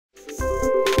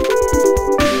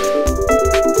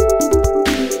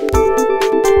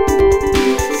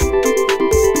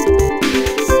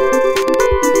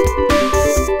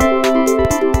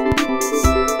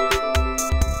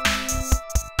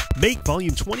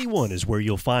Volume 21 is where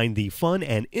you'll find the fun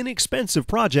and inexpensive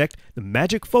project, the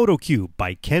Magic Photo Cube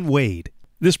by Ken Wade.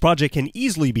 This project can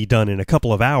easily be done in a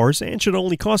couple of hours and should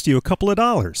only cost you a couple of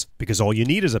dollars, because all you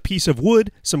need is a piece of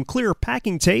wood, some clear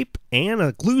packing tape, and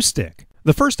a glue stick.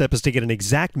 The first step is to get an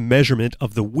exact measurement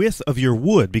of the width of your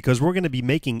wood, because we're going to be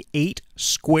making 8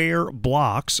 square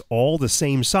blocks all the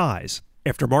same size.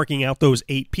 After marking out those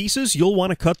 8 pieces, you'll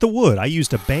want to cut the wood. I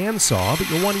used a bandsaw, but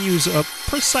you'll want to use a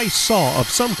precise saw of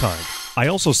some kind. I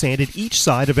also sanded each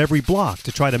side of every block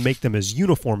to try to make them as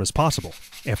uniform as possible.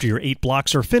 After your 8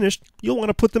 blocks are finished, you'll want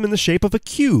to put them in the shape of a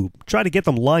cube. Try to get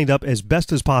them lined up as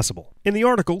best as possible. In the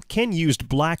article, Ken used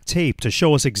black tape to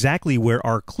show us exactly where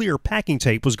our clear packing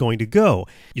tape was going to go.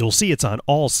 You'll see it's on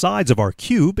all sides of our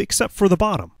cube except for the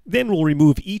bottom. Then we'll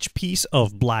remove each piece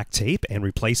of black tape and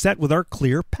replace that with our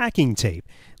clear packing tape.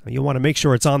 You'll want to make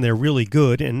sure it's on there really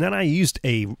good, and then I used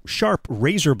a sharp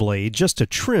razor blade just to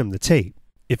trim the tape.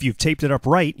 If you've taped it up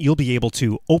right, you'll be able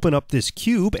to open up this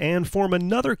cube and form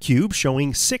another cube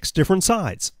showing 6 different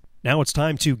sides. Now it's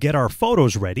time to get our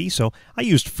photos ready, so I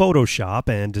used Photoshop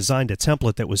and designed a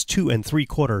template that was 2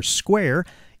 3/4 square,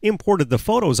 imported the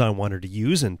photos I wanted to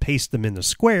use and pasted them in the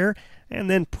square, and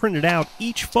then printed out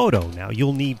each photo. Now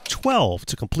you'll need 12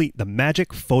 to complete the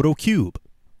Magic Photo Cube.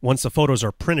 Once the photos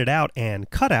are printed out and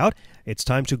cut out, it's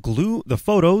time to glue the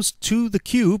photos to the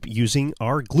cube using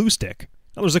our glue stick.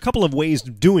 Now, there's a couple of ways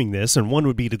of doing this, and one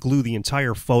would be to glue the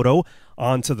entire photo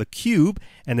onto the cube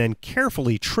and then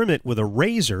carefully trim it with a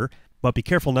razor, but be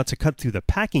careful not to cut through the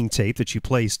packing tape that you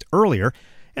placed earlier.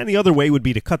 And the other way would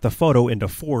be to cut the photo into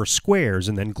 4 squares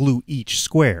and then glue each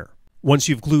square. Once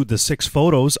you've glued the 6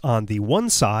 photos on the one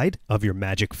side of your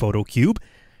Magic Photo Cube,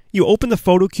 you open the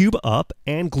photo cube up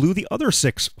and glue the other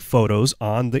 6 photos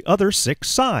on the other 6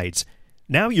 sides.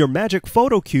 Now your Magic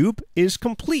Photo Cube is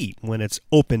complete. When it's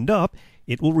opened up,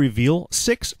 it will reveal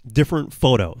 6 different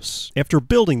photos. After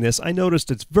building this, I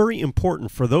noticed it's very important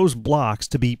for those blocks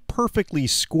to be perfectly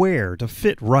square to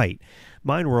fit right.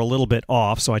 Mine were a little bit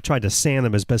off, so I tried to sand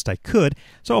them as best I could.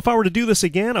 So if I were to do this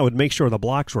again, I would make sure the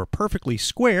blocks were perfectly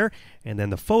square, and then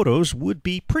the photos would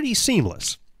be pretty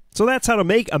seamless. So that's how to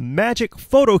make a Magic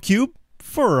Photo Cube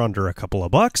for under a couple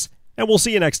of bucks. And we'll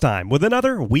see you next time with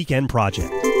another weekend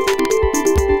project.